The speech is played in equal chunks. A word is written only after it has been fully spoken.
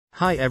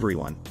Hi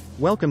everyone,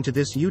 welcome to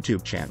this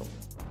YouTube channel.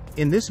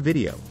 In this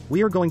video,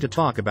 we are going to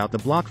talk about the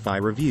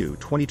BlockFi Review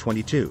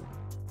 2022.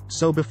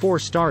 So before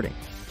starting,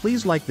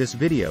 please like this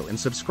video and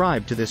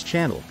subscribe to this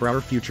channel for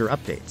our future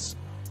updates.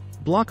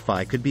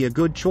 BlockFi could be a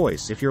good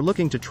choice if you're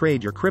looking to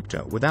trade your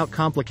crypto without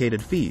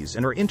complicated fees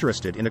and are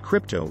interested in a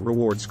crypto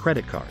rewards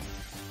credit card.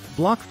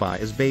 BlockFi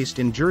is based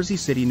in Jersey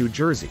City, New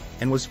Jersey,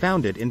 and was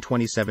founded in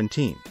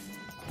 2017.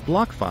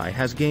 BlockFi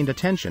has gained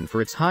attention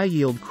for its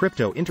high-yield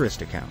crypto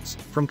interest accounts,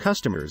 from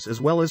customers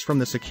as well as from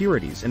the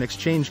Securities and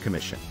Exchange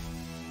Commission.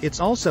 It's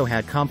also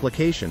had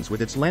complications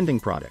with its lending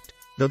product,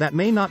 though that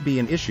may not be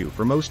an issue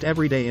for most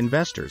everyday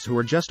investors who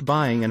are just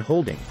buying and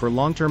holding for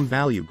long-term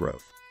value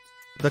growth.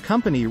 The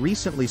company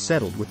recently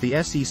settled with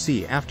the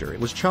SEC after it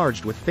was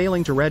charged with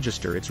failing to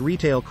register its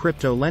retail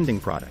crypto lending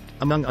product,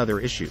 among other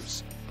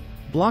issues.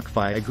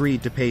 BlockFi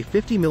agreed to pay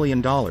 $50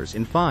 million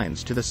in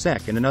fines to the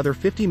SEC and another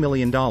 $50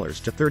 million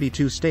to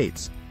 32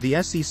 states,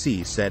 the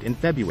SEC said in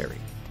February.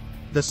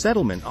 The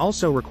settlement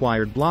also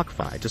required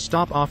BlockFi to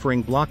stop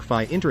offering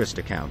BlockFi interest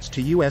accounts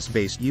to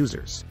US-based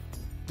users.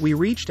 We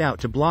reached out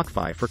to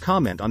BlockFi for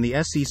comment on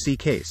the SEC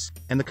case,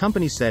 and the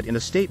company said in a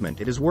statement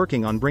it is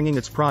working on bringing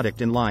its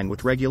product in line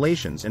with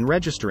regulations and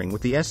registering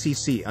with the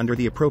SEC under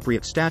the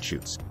appropriate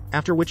statutes,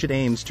 after which it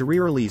aims to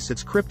re-release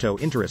its crypto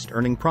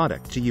interest-earning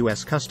product to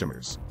US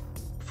customers.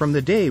 From the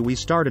day we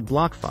started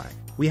BlockFi,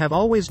 we have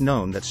always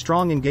known that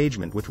strong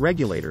engagement with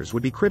regulators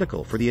would be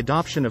critical for the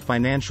adoption of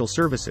financial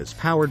services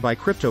powered by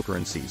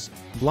cryptocurrencies,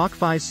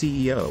 BlockFi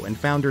CEO and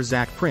founder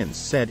Zach Prince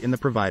said in the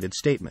provided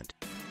statement.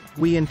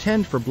 We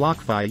intend for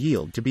BlockFi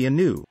Yield to be a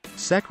new,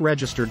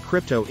 SEC-registered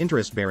crypto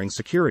interest-bearing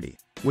security,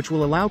 which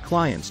will allow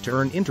clients to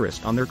earn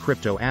interest on their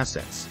crypto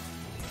assets.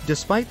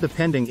 Despite the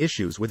pending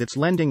issues with its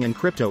lending and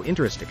crypto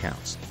interest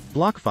accounts,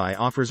 BlockFi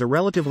offers a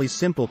relatively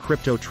simple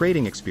crypto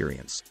trading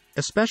experience,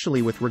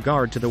 especially with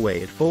regard to the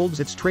way it folds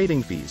its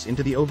trading fees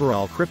into the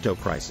overall crypto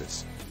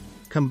prices.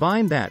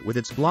 Combine that with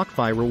its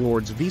BlockFi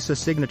Rewards Visa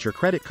Signature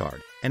credit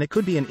card, and it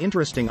could be an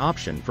interesting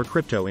option for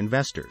crypto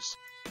investors.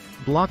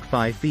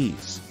 BlockFi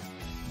fees.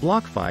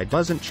 BlockFi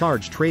doesn't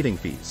charge trading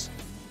fees.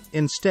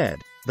 Instead,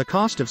 the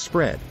cost of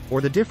spread, or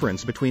the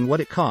difference between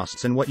what it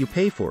costs and what you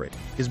pay for it,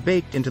 is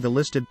baked into the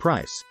listed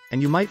price, and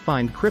you might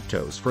find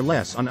cryptos for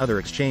less on other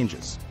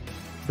exchanges.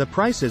 The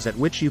prices at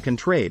which you can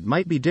trade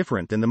might be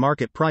different than the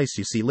market price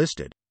you see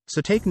listed, so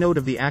take note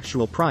of the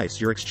actual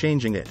price you're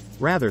exchanging it,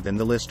 rather than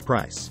the list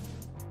price.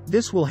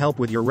 This will help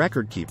with your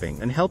record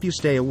keeping and help you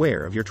stay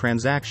aware of your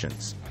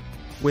transactions.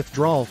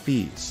 Withdrawal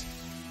fees.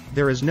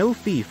 There is no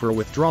fee for a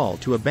withdrawal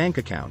to a bank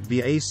account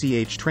via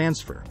ACH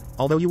transfer,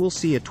 although you will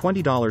see a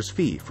 $20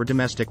 fee for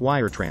domestic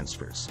wire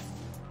transfers.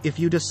 If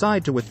you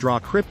decide to withdraw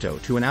crypto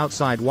to an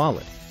outside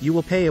wallet, you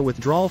will pay a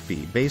withdrawal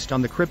fee based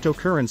on the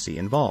cryptocurrency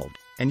involved,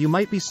 and you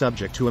might be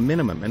subject to a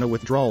minimum and a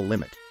withdrawal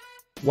limit.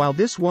 While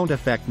this won't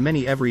affect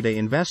many everyday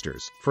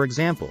investors, for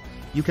example,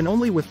 you can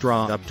only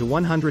withdraw up to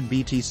 100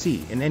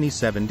 BTC in any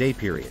 7-day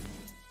period.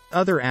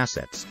 Other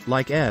assets,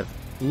 like ETH,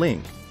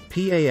 Link,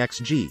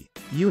 PAXG,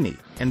 Uni,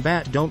 and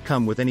BAT don't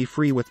come with any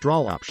free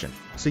withdrawal option,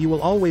 so you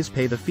will always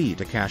pay the fee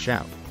to cash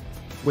out.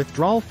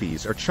 Withdrawal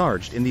fees are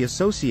charged in the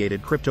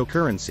associated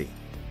cryptocurrency.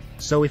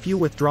 So if you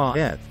withdraw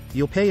ETH,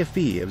 you'll pay a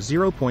fee of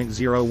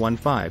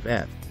 0.015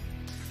 ETH.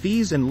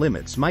 Fees and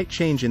limits might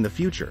change in the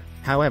future,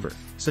 however,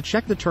 so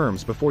check the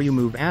terms before you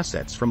move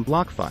assets from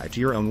BlockFi to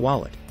your own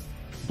wallet.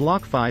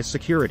 BlockFi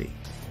Security.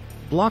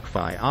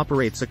 BlockFi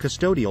operates a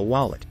custodial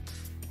wallet.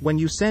 When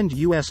you send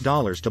US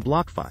dollars to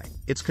BlockFi,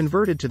 it's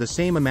converted to the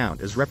same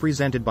amount as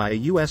represented by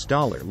a US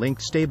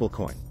dollar-linked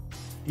stablecoin.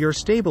 Your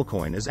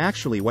stablecoin is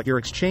actually what you're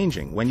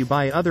exchanging when you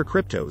buy other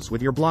cryptos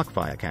with your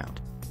BlockFi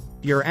account.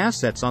 Your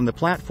assets on the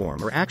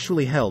platform are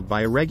actually held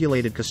by a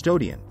regulated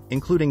custodian,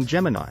 including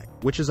Gemini,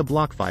 which is a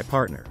BlockFi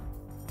partner.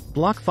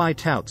 BlockFi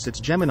touts its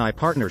Gemini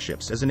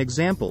partnerships as an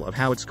example of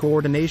how its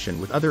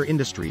coordination with other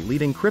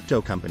industry-leading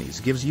crypto companies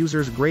gives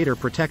users greater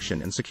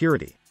protection and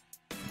security.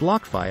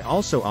 BlockFi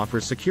also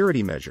offers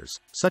security measures,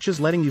 such as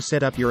letting you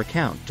set up your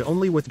account to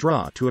only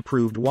withdraw to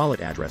approved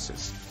wallet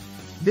addresses.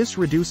 This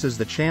reduces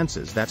the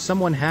chances that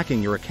someone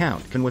hacking your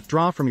account can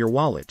withdraw from your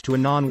wallet to a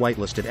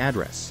non-whitelisted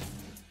address.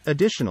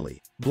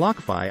 Additionally,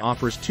 BlockFi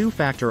offers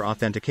two-factor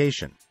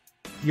authentication.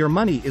 Your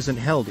money isn't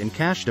held in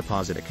cash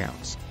deposit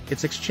accounts,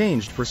 it's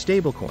exchanged for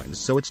stablecoins,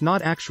 so it's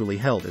not actually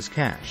held as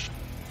cash.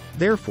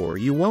 Therefore,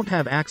 you won't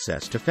have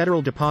access to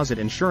Federal Deposit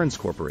Insurance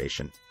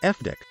Corporation,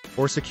 FDIC,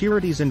 or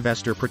Securities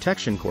Investor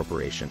Protection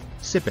Corporation,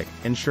 SIPC,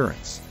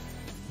 insurance.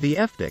 The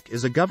FDIC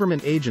is a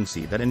government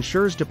agency that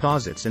insures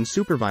deposits and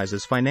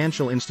supervises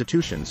financial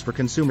institutions for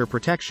consumer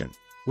protection,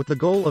 with the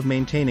goal of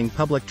maintaining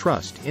public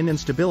trust in and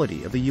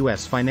stability of the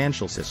U.S.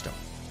 financial system.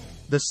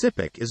 The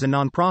SIPC is a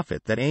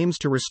nonprofit that aims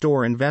to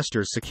restore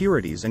investors'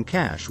 securities and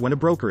cash when a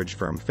brokerage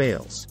firm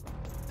fails.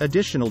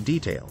 Additional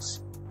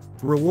details.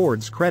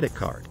 Rewards credit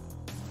card.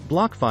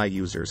 BlockFi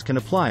users can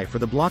apply for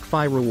the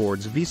BlockFi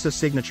Rewards Visa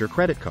Signature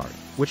credit card,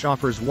 which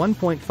offers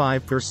 1.5%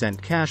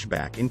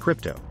 cashback in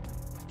crypto.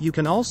 You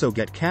can also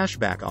get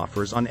cashback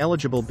offers on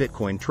eligible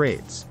Bitcoin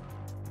trades.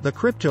 The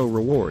crypto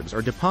rewards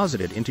are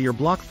deposited into your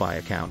BlockFi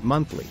account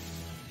monthly.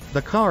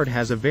 The card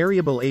has a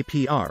variable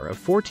APR of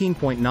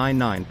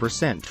 14.99%,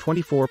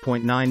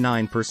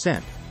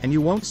 24.99%, and you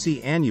won't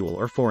see annual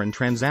or foreign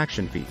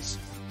transaction fees.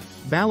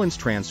 Balance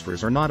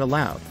transfers are not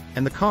allowed,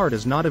 and the card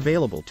is not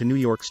available to New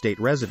York State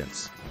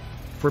residents.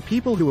 For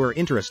people who are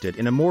interested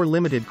in a more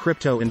limited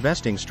crypto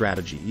investing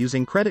strategy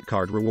using credit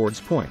card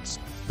rewards points,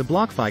 the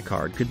BlockFi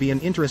card could be an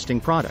interesting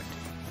product.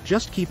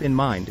 Just keep in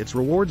mind its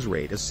rewards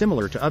rate is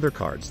similar to other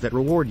cards that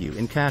reward you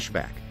in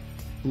cashback.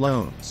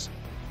 Loans.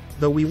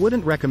 Though we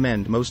wouldn't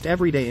recommend most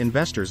everyday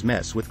investors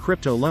mess with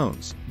crypto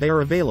loans, they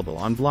are available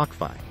on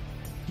BlockFi.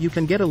 You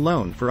can get a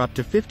loan for up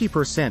to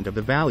 50% of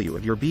the value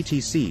of your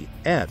BTC,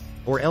 ETH,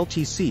 or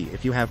LTC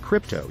if you have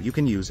crypto you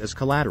can use as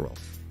collateral.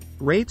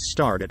 Rates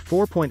start at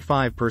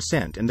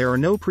 4.5% and there are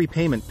no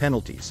prepayment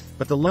penalties,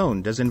 but the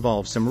loan does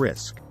involve some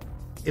risk.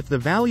 If the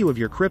value of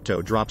your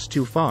crypto drops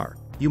too far,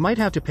 you might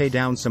have to pay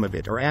down some of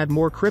it or add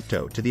more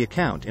crypto to the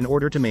account in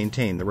order to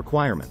maintain the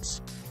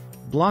requirements.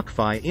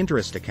 BlockFi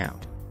Interest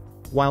Account.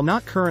 While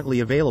not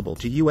currently available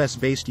to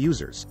US-based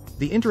users,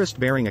 the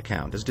interest-bearing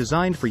account is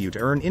designed for you to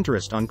earn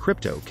interest on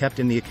crypto kept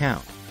in the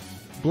account.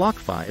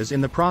 BlockFi is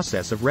in the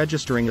process of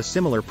registering a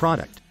similar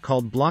product,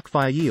 called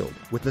BlockFi Yield,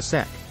 with the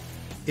SEC.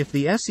 If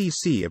the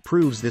SEC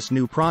approves this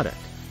new product,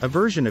 a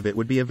version of it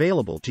would be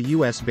available to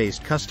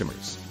US-based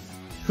customers.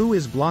 Who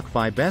is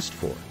BlockFi best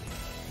for?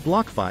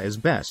 BlockFi is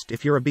best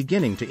if you're a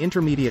beginning to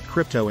intermediate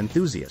crypto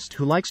enthusiast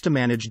who likes to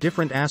manage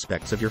different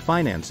aspects of your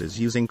finances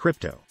using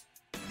crypto.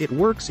 It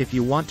works if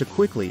you want to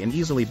quickly and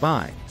easily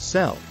buy,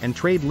 sell, and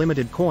trade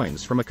limited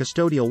coins from a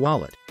custodial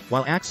wallet,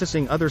 while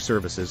accessing other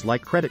services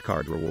like credit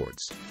card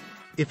rewards.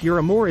 If you're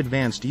a more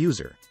advanced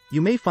user,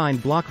 you may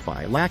find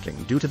BlockFi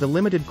lacking due to the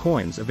limited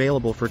coins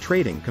available for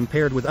trading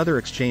compared with other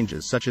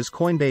exchanges such as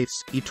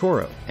Coinbase,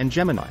 eToro, and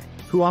Gemini,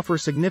 who offer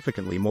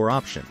significantly more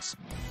options.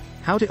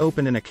 How to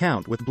open an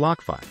account with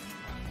BlockFi.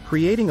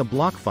 Creating a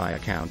BlockFi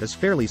account is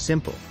fairly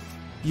simple.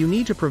 You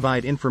need to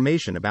provide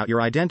information about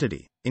your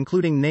identity,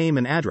 including name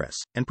and address,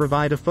 and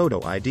provide a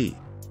photo ID.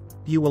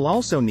 You will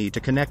also need to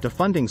connect a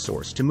funding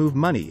source to move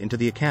money into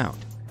the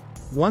account.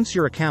 Once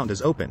your account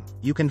is open,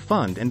 you can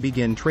fund and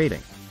begin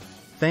trading.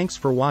 Thanks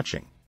for watching.